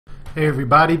Hey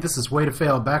everybody, this is Way to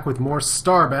Fail back with more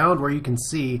Starbound, where you can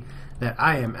see that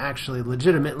I am actually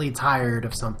legitimately tired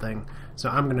of something. So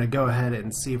I'm going to go ahead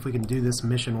and see if we can do this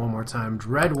mission one more time.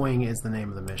 Dreadwing is the name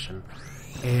of the mission.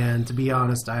 And to be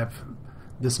honest,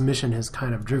 this mission has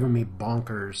kind of driven me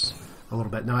bonkers a little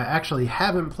bit. Now I actually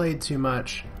haven't played too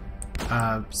much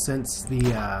since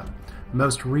the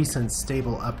most recent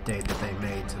stable update that they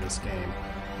made to this game.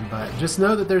 But just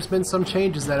know that there's been some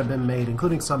changes that have been made,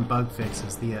 including some bug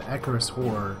fixes. The Icarus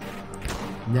Horror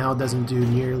now doesn't do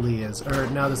nearly as, or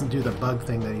now doesn't do the bug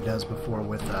thing that he does before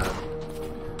with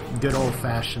good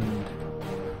old-fashioned.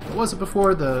 What was it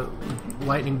before? The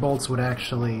lightning bolts would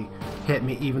actually hit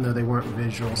me even though they weren't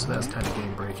visual, so that's kind of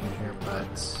game-breaking here. But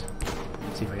let's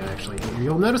see if I can actually hit you.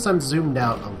 You'll notice I'm zoomed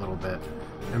out a little bit,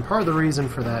 and part of the reason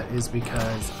for that is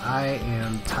because I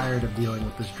am tired of dealing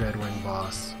with this Dreadwing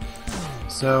boss.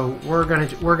 So we're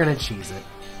gonna cheese it.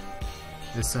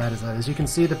 As sad as that is, you can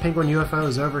see the penguin UFO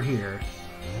is over here,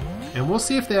 and we'll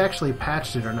see if they actually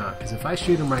patched it or not. Because if I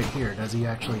shoot him right here, does he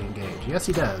actually engage? Yes,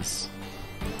 he does.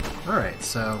 All right,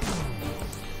 so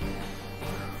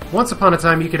once upon a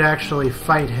time you could actually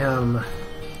fight him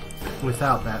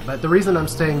without that. But the reason I'm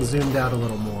staying zoomed out a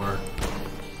little more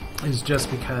is just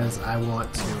because I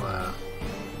want to.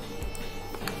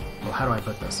 Well, how do I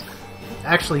put this?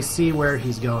 Actually see where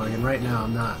he's going, and right now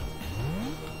I'm not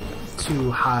too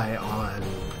high on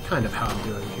kind of how I'm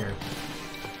doing here.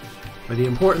 But the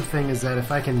important thing is that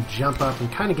if I can jump up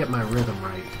and kind of get my rhythm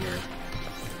right here,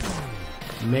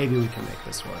 maybe we can make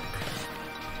this work.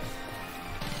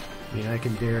 I mean, I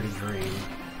can dare to dream.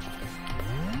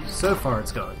 So far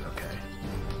it's going okay.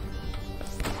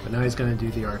 But now he's going to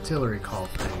do the artillery call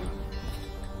thing,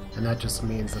 and that just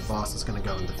means the boss is going to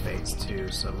go into phase 2,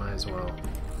 so might as well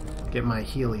get my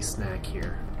Healy snack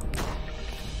here.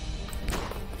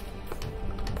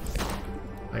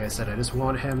 Like I said, I just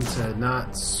want him to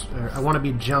not... I want to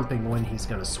be jumping when he's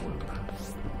going to swoop.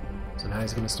 So now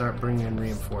he's going to start bringing in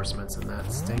reinforcements, and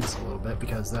that stinks a little bit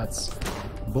because that's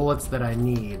bullets that I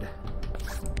need.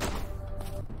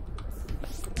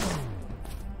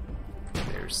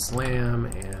 There's Slam,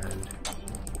 and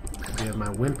we have my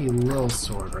wimpy little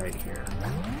sword right here.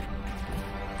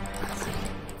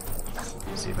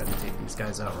 See if I can take these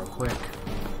guys out real quick.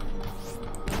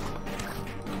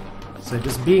 So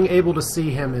just being able to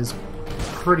see him is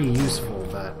pretty useful,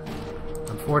 but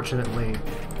unfortunately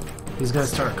he's going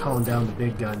to start calling down the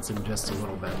big guns in just a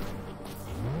little bit.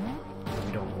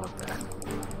 We don't want that.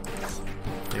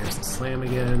 There's the Slam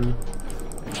again.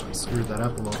 Actually screwed that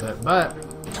up a little bit, but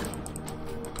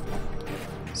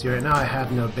see, right now I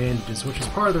have no bandages, which is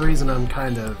part of the reason I'm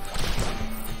kind of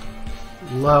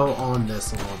low on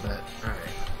this a little bit. Alright.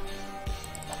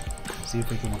 See if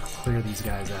we can clear these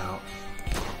guys out.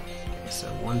 Okay, so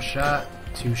 1 shot,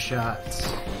 2 shots,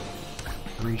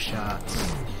 3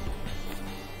 shots,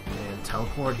 and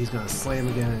teleport. He's going to slam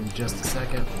again in just a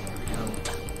second. There we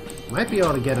go. Might be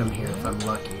able to get him here if I'm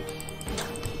lucky.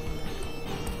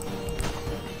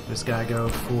 Just gotta go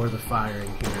for the firing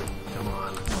here. Come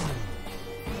on.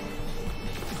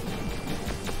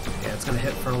 Yeah, it's going to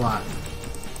hit for a lot.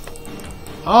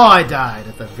 Oh, I died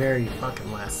at the very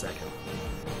fucking last second.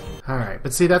 Alright,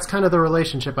 but see, that's kind of the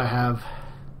relationship I have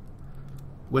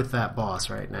with that boss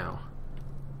right now.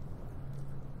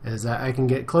 Is that I can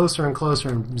get closer and closer,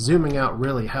 and zooming out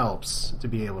really helps to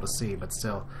be able to see, but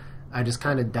still, I just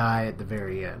kind of die at the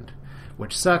very end.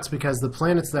 Which sucks because the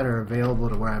planets that are available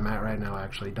to where I'm at right now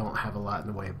actually don't have a lot in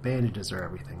the way of bandages or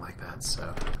everything like that,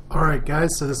 so. Alright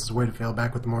guys, so this is Way to Fail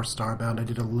back with more Starbound. I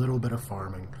did a little bit of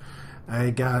farming.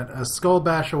 I got a Skull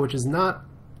Basher, which is not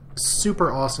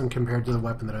super awesome compared to the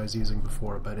weapon that I was using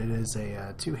before, but it is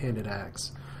a two-handed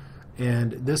axe.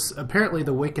 And this, apparently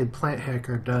the Wicked Plant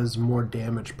Hacker does more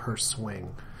damage per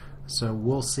swing. So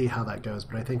we'll see how that goes,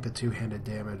 but I think the two-handed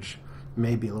damage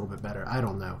may be a little bit better. I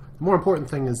don't know. The more important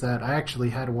thing is that I actually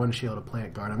had 1 shield of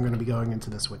Plant Guard. I'm going to be going into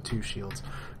this with 2 shields.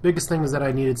 Biggest thing is that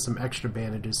I needed some extra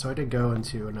bandages, so I did go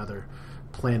into another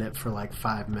planet for like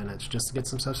 5 minutes just to get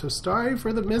some stuff. So sorry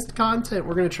for the missed content.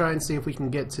 We're going to try and see if we can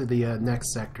get to the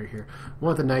next sector here.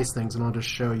 One of the nice things, and I'll just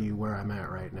show you where I'm at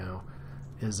right now,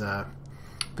 is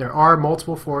there are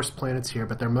multiple forest planets here,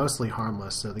 but they're mostly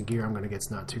harmless, so the gear I'm going to get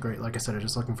is not too great. Like I said, I'm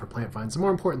just looking for plant finds. The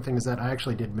more important thing is that I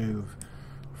actually did move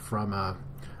from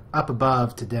up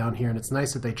above to down here, and it's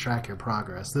nice that they track your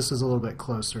progress. This is a little bit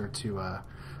closer to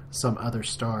some other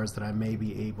stars that I may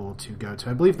be able to go to.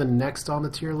 I believe the next on the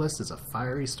tier list is a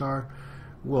fiery star.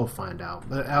 We'll find out.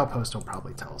 The outpost will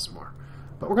probably tell us more.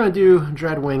 But we're going to do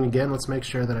Dreadwing again. Let's make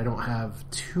sure that I don't have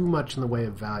too much in the way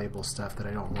of valuable stuff that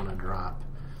I don't want to drop,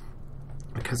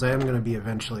 because I am going to be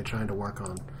eventually trying to work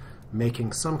on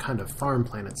making some kind of farm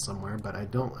planet somewhere, but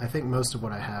I think most of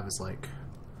what I have is like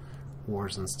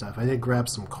ores and stuff. I did grab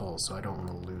some coal, so I don't want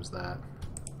to lose that,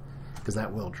 because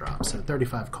that will drop. So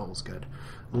 35 coal is good.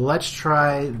 Let's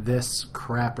try this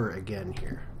crapper again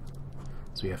here.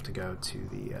 So we have to go to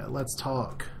the let's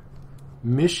talk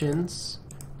missions,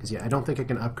 because yeah, I don't think I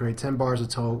can upgrade 10 bars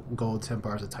of gold, 10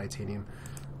 bars of titanium.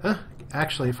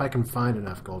 Actually, if I can find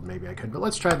enough gold, maybe I could, but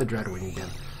let's try the Dreadwing again.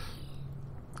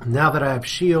 Now that I have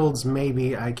shields,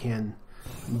 maybe I can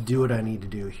do what I need to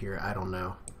do here. I don't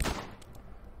know,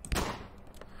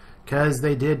 because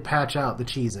they did patch out the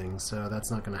cheesing, so that's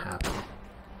not going to happen.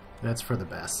 That's for the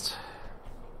best,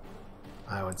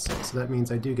 I would say. So that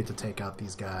means I do get to take out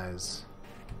these guys,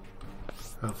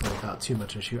 hopefully without too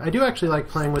much issue. I do actually like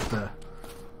playing with the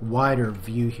wider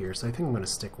view here, so I think I'm going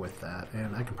to stick with that.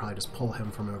 And I can probably just pull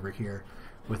him from over here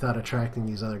without attracting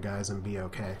these other guys and be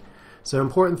okay. So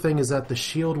important thing is that the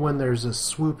shield, when there's a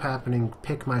swoop happening,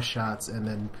 pick my shots and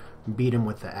then beat him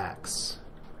with the axe.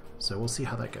 So we'll see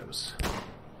how that goes.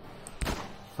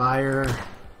 Fire,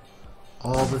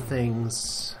 all the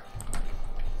things.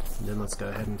 And then let's go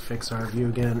ahead and fix our view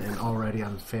again, and already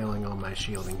I'm failing on my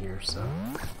shielding here, so.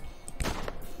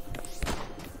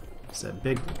 So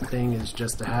big thing is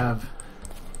just to have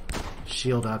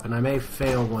shield up, and I may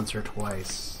fail once or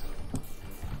twice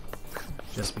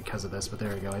just because of this, but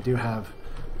there we go. I do have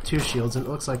 2 shields, and it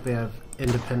looks like they have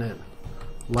independent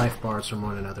life bars from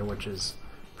one another, which is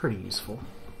pretty useful.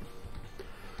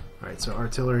 Alright, so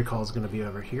artillery call is going to be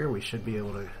over here. We should be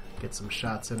able to get some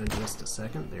shots in just a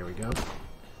second. There we go.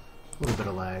 A little bit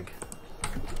of lag.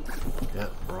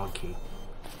 Yep, wrong key.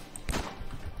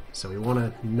 So we want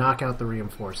to knock out the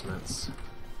reinforcements.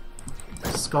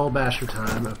 Skull basher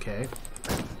time, okay.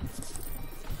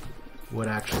 Would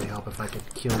actually help if I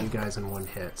could kill you guys in one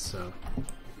hit, so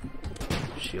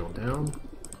shield down.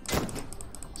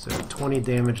 So 20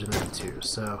 damage and then 2.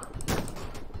 So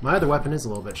my other weapon is a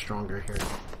little bit stronger here.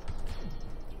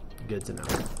 Good to know.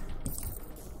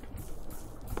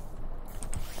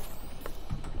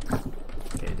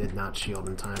 Okay, did not shield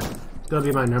in time. It's gonna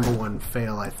be my #1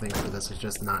 fail, I think, for this, is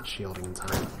just not shielding in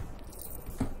time.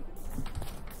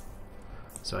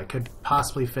 So I could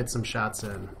possibly fit some shots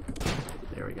in.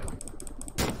 There we go.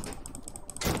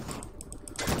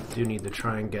 Do need to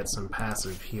try and get some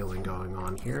passive healing going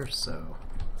on here, so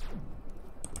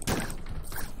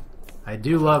I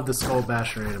do love the Skull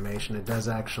Basher animation. It does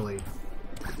actually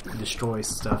destroy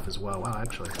stuff as well. Wow,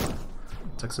 actually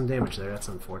took some damage there. That's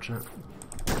unfortunate.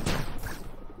 I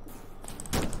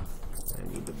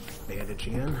need to bandage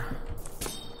again.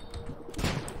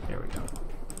 There we go.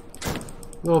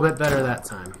 A little bit better that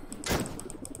time.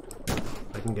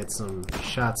 If I can get some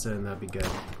shots in, that'd be good.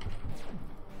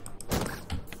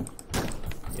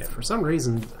 Yeah, for some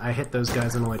reason I hit those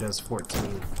guys and only does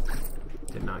 14.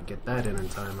 Did not get that in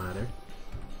time either.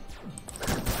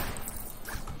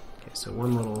 Okay, so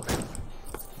one little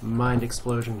mind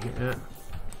explosion here.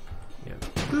 Yeah.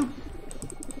 Boop.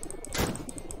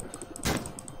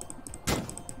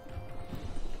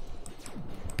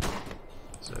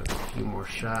 So a few more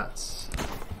shots.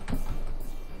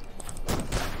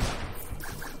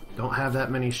 Don't have that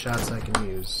many shots I can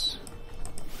use.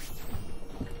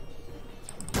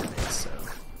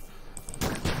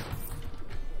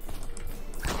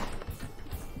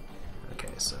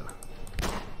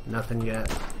 Nothing yet.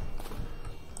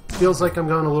 Feels like I'm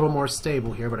going a little more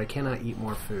stable here, but I cannot eat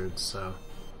more food, so.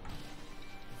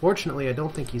 Fortunately, I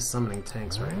don't think he's summoning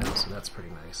tanks right now, so that's pretty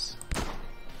nice.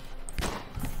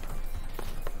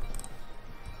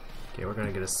 Okay, we're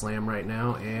gonna get a slam right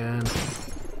now, and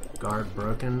guard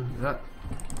broken.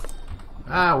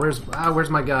 Where's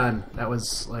my gun? That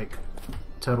was like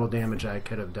total damage I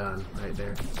could have done right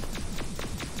there.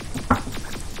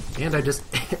 And I just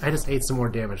ate some more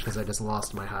damage because I just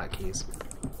lost my hotkeys.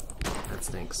 That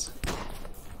stinks.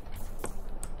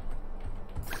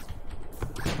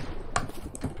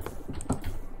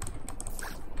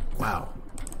 Wow.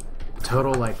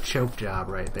 Total like choke job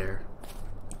right there.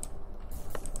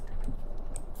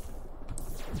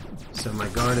 So my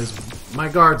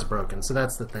guard's broken, so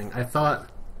that's the thing. I thought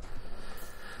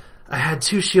I had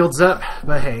 2 shields up,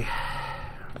 but hey,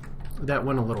 that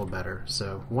went a little better.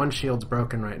 So 1 shield's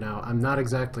broken right now. I'm not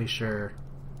exactly sure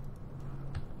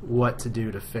what to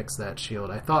do to fix that shield.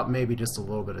 I thought maybe just a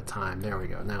little bit of time. There we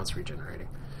go. Now it's regenerating.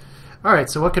 Alright,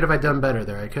 so what could have I done better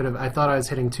there? I thought I was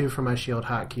hitting 2 for my shield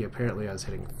hotkey. Apparently I was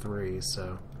hitting 3,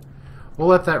 so we'll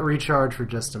let that recharge for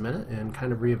just a minute and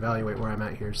kind of reevaluate where I'm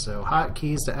at here. So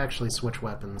hotkeys to actually switch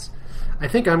weapons. I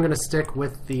think I'm going to stick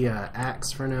with the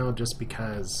axe for now, just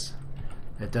because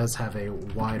it does have a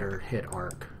wider hit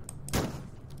arc.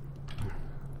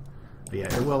 But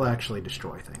yeah, it will actually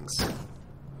destroy things.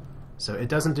 So it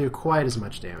doesn't do quite as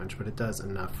much damage, but it does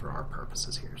enough for our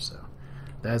purposes here. So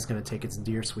that is going to take its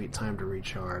dear sweet time to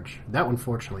recharge. That one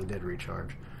fortunately did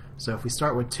recharge. So if we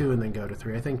start with 2 and then go to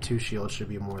 3, I think 2 shields should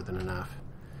be more than enough.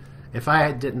 If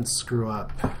I didn't screw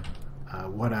up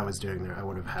what I was doing there, I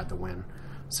would have had the win.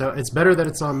 So it's better that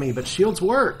it's on me, but shields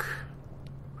work!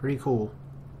 Pretty cool.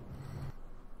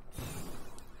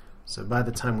 So by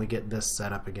the time we get this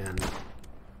set up again,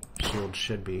 shield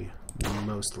should be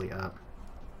mostly up.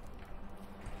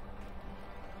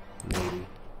 Maybe.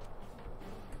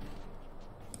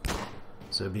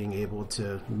 So being able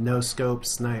to no-scope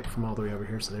snipe from all the way over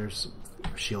here. So there's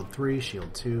shield 3,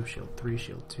 shield 2, shield 3,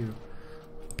 shield 2.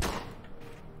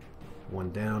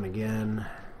 One down again.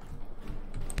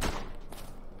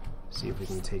 See if we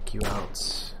can take you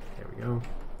out. There we go.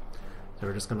 So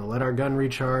we're just going to let our gun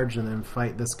recharge and then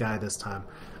fight this guy this time.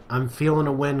 I'm feeling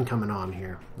a win coming on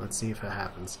here. Let's see if it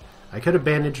happens. I could have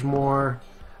bandaged more.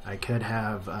 I could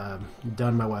have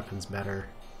done my weapons better.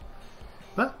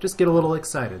 But just get a little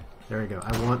excited. There we go.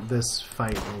 I want this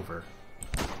fight over.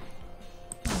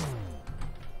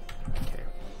 Okay.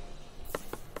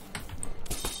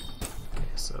 Okay,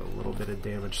 so a little bit of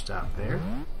damage stop there.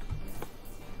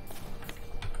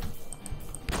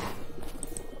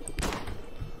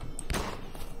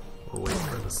 We'll wait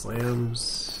for the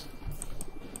slams.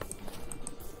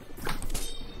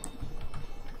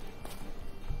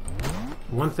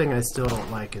 One thing I still don't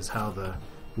like is how the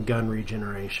gun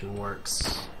regeneration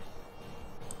works.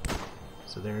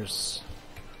 So there's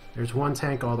one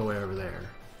tank all the way over there.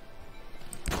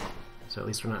 So at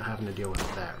least we're not having to deal with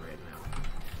that right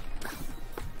now.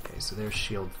 Okay, so there's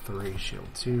shield 3,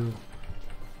 shield 2.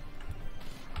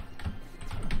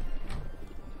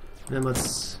 And then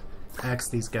let's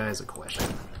ask these guys a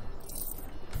question.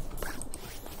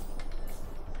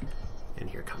 And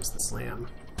here comes the slam.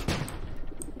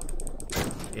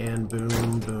 And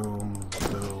boom, boom,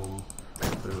 boom,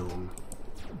 boom.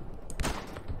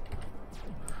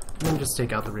 And then just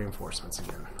take out the reinforcements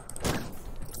again.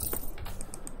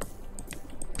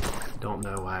 Don't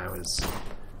know why I was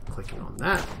clicking on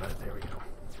that, but there we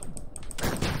go.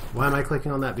 Why am I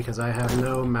clicking on that? Because I have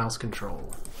no mouse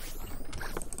control.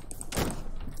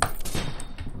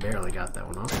 Barely got that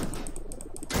one off.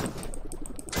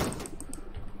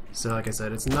 So like I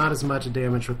said, it's not as much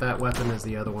damage with that weapon as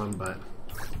the other one, but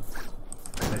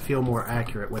I feel more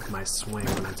accurate with my swing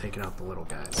when I'm taking out the little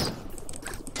guys.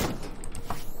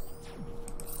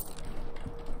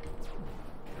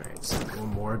 Alright, so one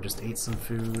more, just ate some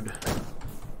food.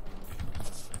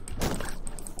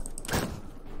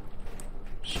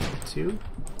 Shield 2.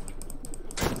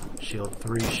 Shield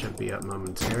 3 should be up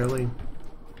momentarily.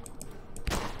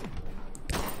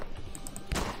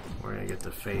 We're going to get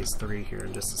to phase 3 here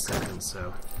in just a second,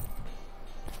 so...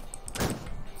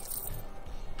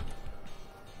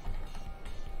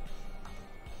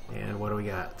 And what do we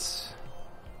got?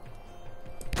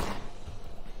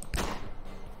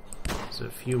 So a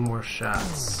few more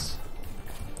shots.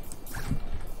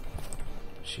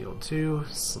 Shield 2,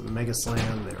 Mega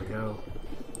Slam, there we go.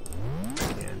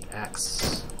 And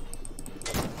Axe.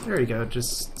 There you go,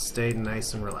 just stayed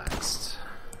nice and relaxed.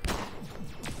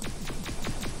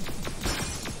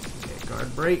 Okay,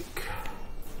 guard break.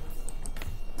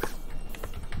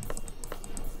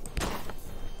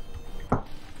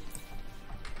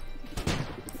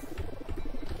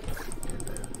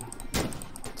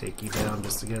 Take you down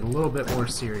just to get a little bit more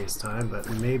serious time, but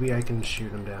maybe I can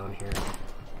shoot him down here.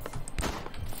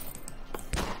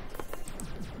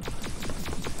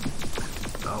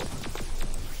 Oh.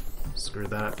 Screw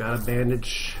that. Got a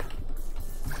bandage.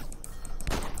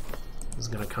 This is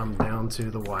gonna come down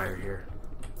to the wire here.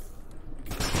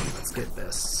 Let's get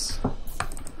this.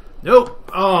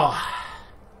 Nope! Oh!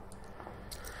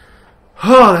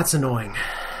 Oh, that's annoying.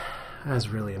 That's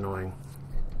really annoying.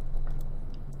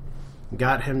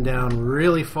 Got him down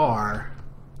really far,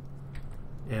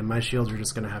 and my shields are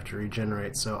just going to have to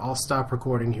regenerate, so I'll stop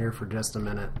recording here for just a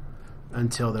minute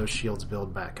until those shields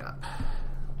build back up.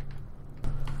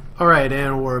 Alright,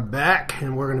 and we're back,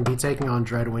 and we're going to be taking on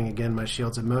Dreadwing again. My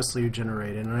shields have mostly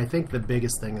regenerated, and I think the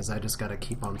biggest thing is I just got to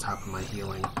keep on top of my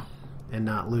healing and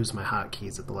not lose my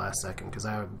hotkeys at the last second, because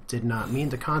I did not mean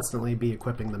to constantly be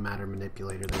equipping the matter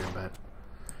manipulator there,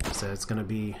 but so it's going to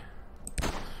be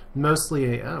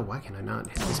mostly a... Oh, why can I not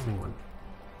hit this big one?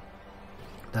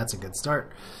 That's a good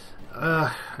start.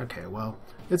 Okay, well,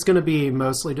 it's going to be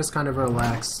mostly just kind of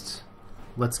relaxed.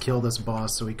 Let's kill this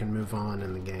boss so we can move on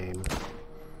in the game.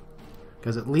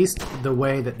 Because at least the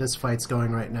way that this fight's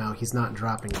going right now, he's not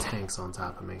dropping tanks on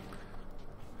top of me.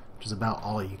 Which is about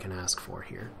all you can ask for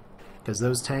here. because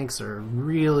those tanks are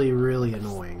really, really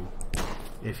annoying.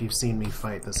 If you've seen me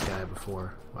fight this guy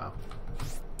before. Wow.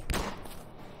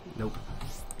 Nope.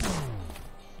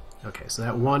 Okay, so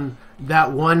that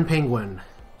one penguin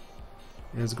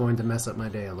is going to mess up my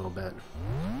day a little bit.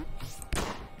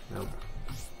 Nope.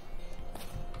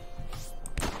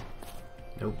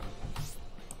 Nope.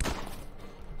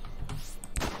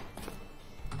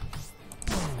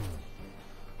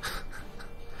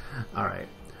 Alright.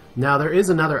 Now there is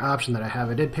another option that I have.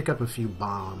 I did pick up a few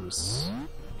bombs,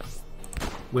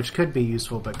 which could be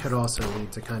useful, but could also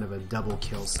lead to kind of a double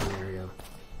kill scenario.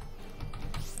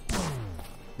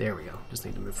 There we go. Just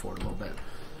need to move forward a little bit.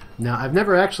 Now, I've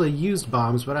never actually used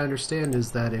bombs. What I understand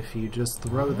is that if you just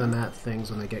throw them at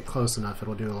things when they get close enough,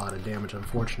 it'll do a lot of damage.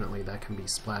 Unfortunately, that can be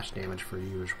splash damage for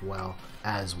you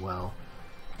as well.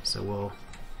 So we'll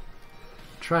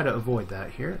try to avoid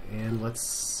that here, and let's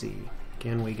see.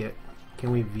 Can we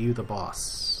view the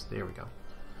boss? There we go.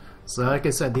 So like I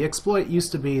said, the exploit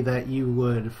used to be that you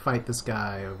would fight this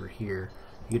guy over here.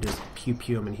 You could just pew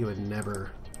him and he would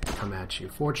never come at you.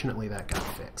 Fortunately, that got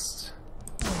fixed.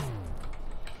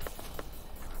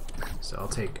 So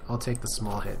I'll take the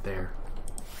small hit there.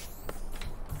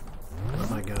 Let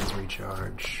my guns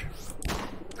recharge.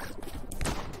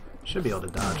 Should be able to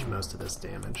dodge most of this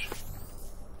damage.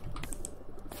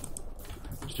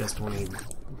 It's just when he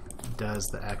does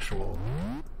the actual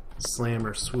slam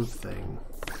or swoop thing.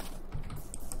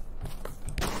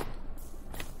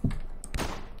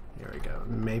 There we go.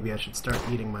 Maybe I should start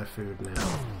eating my food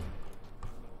now.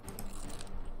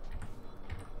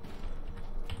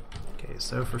 Okay,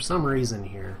 so for some reason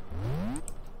here,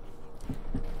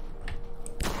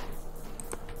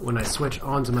 when I switch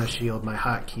onto my shield, my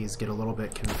hotkeys get a little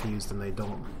bit confused and they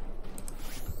don't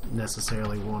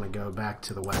necessarily want to go back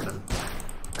to the weapon.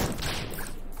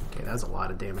 Okay, that's a lot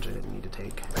of damage I didn't need to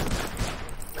take.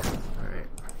 Alright.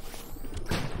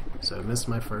 So I missed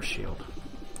my first shield.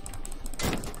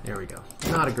 There we go.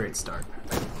 Not a great start.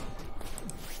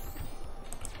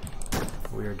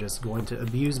 We are just going to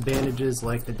abuse bandages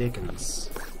like the dickens.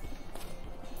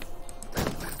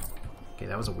 Okay,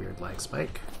 that was a weird lag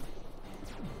spike.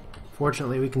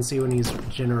 Fortunately, we can see when he's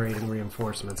generating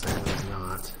reinforcements and when he's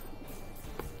not.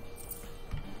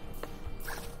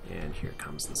 And here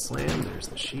comes the slam. There's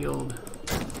the shield.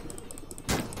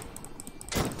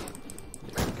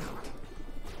 There we go.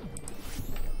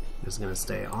 Just gonna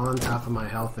stay on top of my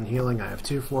health and healing. I have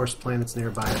 2 forest planets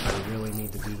nearby if I really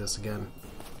need to do this again.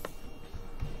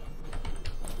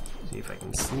 See if I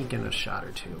can sneak in a shot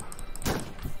or 2.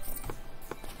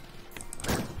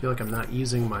 I feel like I'm not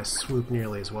using my swoop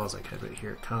nearly as well as I could, but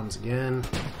here it comes again.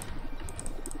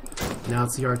 Now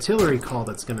it's the artillery call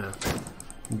that's gonna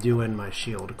do in my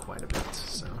shield quite a bit,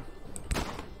 so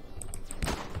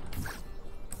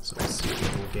we'll see what we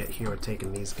can get here with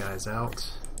taking these guys out.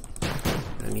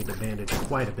 I need to bandage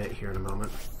quite a bit here in a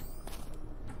moment,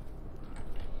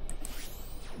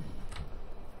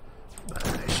 but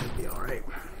I should be alright.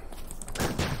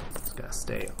 Just gotta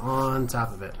stay on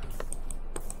top of it.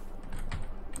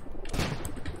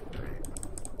 Alright.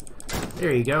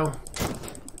 There you go.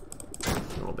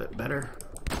 A little bit better.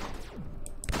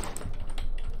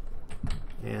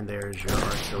 And there's your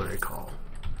artillery call.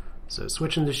 So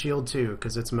switching to shield 2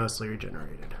 because it's mostly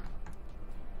regenerated.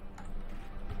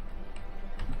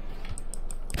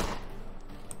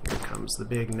 Here comes the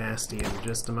big nasty in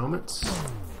just a moment.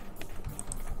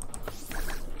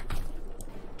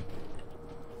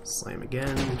 Slam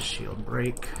again, shield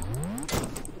break.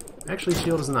 Actually,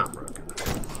 shield is not broken.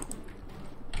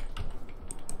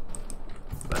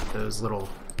 But those little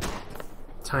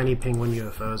tiny penguin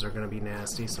UFOs are going to be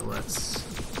nasty, so let's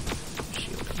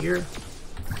shield here.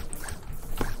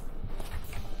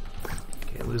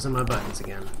 Okay, losing my buttons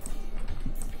again.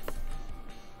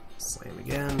 Slam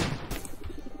again.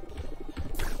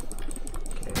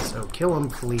 Okay, so kill him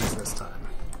please this time.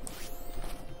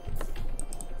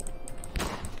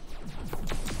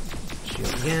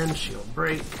 Shield again, shield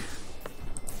break.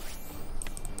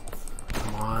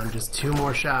 Come on, just 2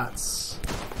 more shots.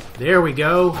 There we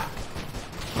go.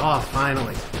 Oh,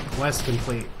 finally. Quest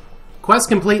complete. Quest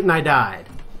complete and I died.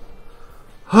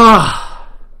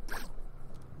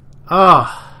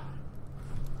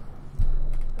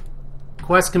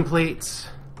 Quest complete.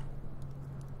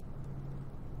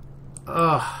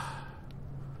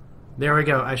 There we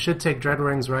go. I should take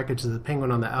Dreadwing's wreckage to the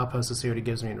penguin on the outpost to see what he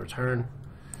gives me in return.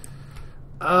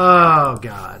 Oh,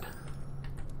 God.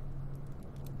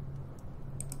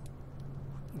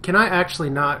 Can I actually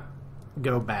not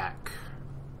go back?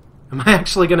 Am I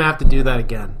actually going to have to do that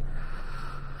again?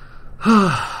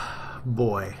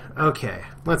 Boy. Okay,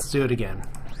 let's do it again.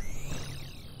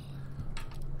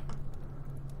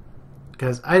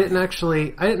 Because I didn't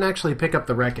actually pick up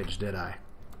the wreckage, did I?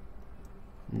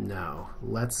 No.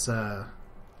 Let's, you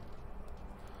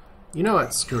know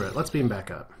what? Screw it. Let's beam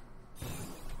back up.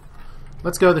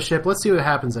 Let's go to the ship. Let's see what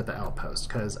happens at the outpost.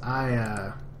 Because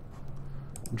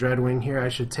Dreadwing here. I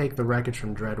should take the wreckage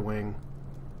from Dreadwing.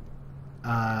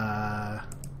 Yeah.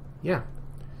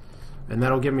 And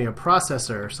that'll give me a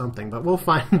processor or something, but we'll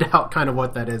find out kind of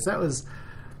what that is. That was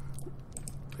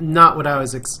not what I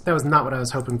was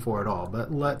hoping for at all.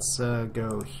 But let's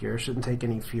go here. Shouldn't take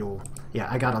any fuel. Yeah,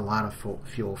 I got a lot of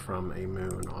fuel from a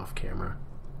moon off camera.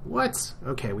 What?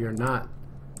 Okay, we are not.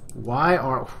 Why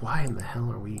in the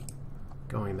hell are we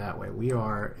going that way? We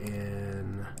are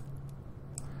in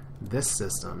this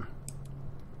system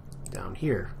down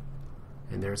here.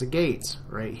 And there's a gate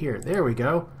right here. There we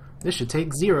go. This should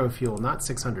take 0 fuel, not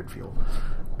 600 fuel.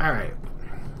 Alright.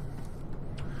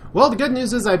 Well, the good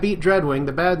news is I beat Dreadwing.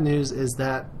 The bad news is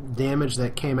that damage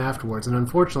that came afterwards. And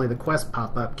unfortunately, the quest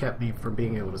pop-up kept me from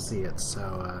being able to see it.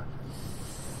 So,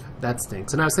 that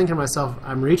stinks. And I was thinking to myself,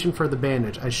 I'm reaching for the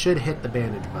bandage. I should hit the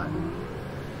bandage button.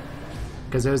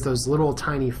 Because there's those little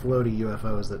tiny floaty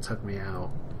UFOs that took me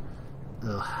out.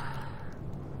 Ugh.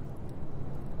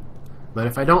 But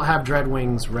if I don't have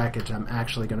Dreadwing's wreckage, I'm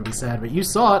actually going to be sad. But you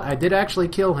saw it. I did actually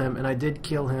kill him, and I did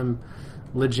kill him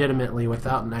legitimately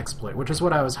without an exploit, which is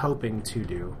what I was hoping to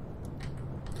do.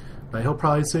 But he'll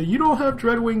probably say, you don't have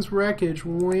Dreadwing's wreckage.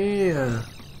 Where?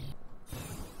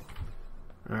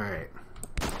 Alright.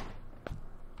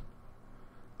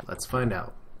 Let's find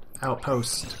out.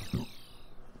 Outpost.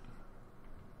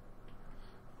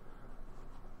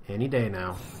 Any day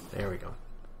now. There we go.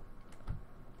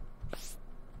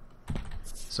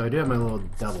 So I do have my little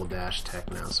double dash tech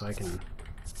now, so I can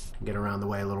get around the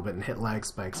way a little bit and hit lag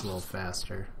spikes a little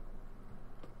faster.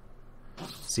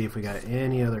 See if we got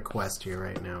any other quest here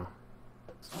right now.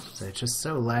 So it's just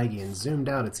so laggy, and zoomed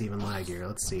out it's even laggier.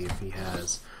 Let's see if he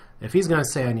has. If he's going to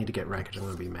say I need to get wreckage, I'm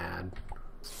going to be mad.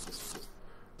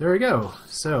 There we go.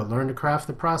 So, learn to craft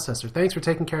the processor. Thanks for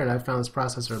taking care of it. I found this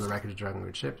processor in the wreckage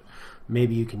Dreadwing ship.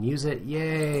 Maybe you can use it.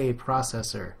 Yay,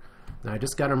 processor. Now I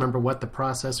just got to remember what the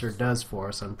processor does for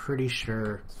us. I'm pretty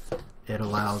sure it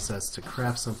allows us to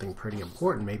craft something pretty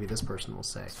important. Maybe this person will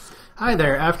say. Hi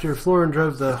there. After Florin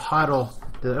drove the Hodl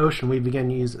to the ocean, we began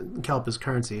to use kelp as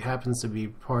currency. It happens to be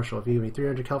partial. If you give me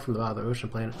 300 kelp from the bottom of the ocean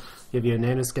planet, give you a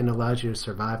nanoskin that allows you to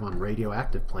survive on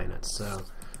radioactive planets. So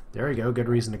there we go. Good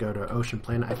reason to go to an ocean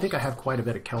planet. I think I have quite a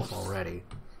bit of kelp already,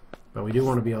 but we do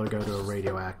want to be able to go to a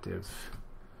radioactive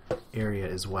area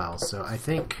as well. So I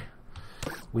think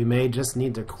we may just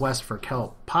need to quest for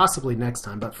kelp, possibly next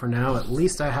time, but for now, at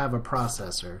least I have a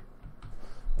processor.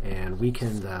 And we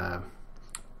can,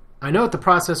 I know what the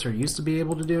processor used to be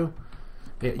able to do.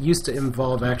 It used to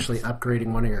involve actually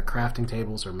upgrading one of your crafting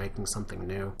tables or making something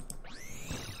new.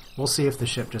 We'll see if the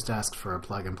ship just asked for a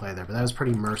plug and play there, but that was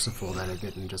pretty merciful that it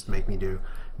didn't just make me do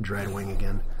Dreadwing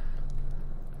again.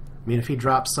 I mean, if he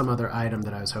drops some other item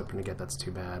that I was hoping to get, that's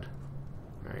too bad.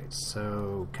 Alright,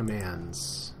 so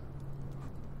commands.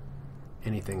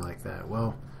 Anything like that.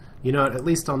 Well, you know what, at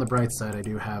least on the bright side I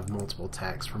do have multiple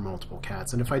tags for multiple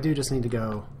cats, and if I do just need to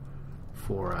go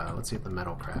for, let's see what the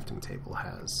metal crafting table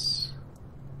has.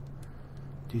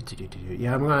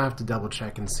 Yeah, I'm going to have to double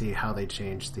check and see how they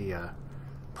changed the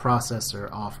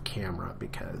processor off camera,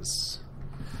 because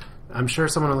I'm sure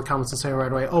someone in the comments will say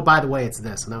right away, oh, by the way, it's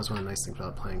this, and that was one of the nice things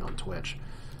about playing on Twitch.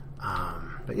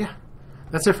 But yeah,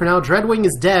 that's it for now. Dreadwing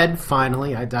is dead,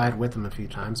 finally. I died with him a few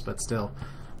times, but still,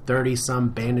 30-some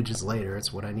bandages later,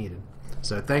 it's what I needed.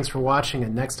 So thanks for watching,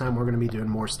 and next time we're going to be doing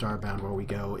more Starbound, where we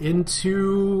go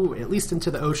into, at least into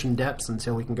the ocean depths,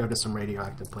 until we can go to some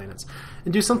radioactive planets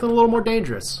and do something a little more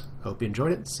dangerous. Hope you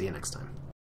enjoyed it. See you next time.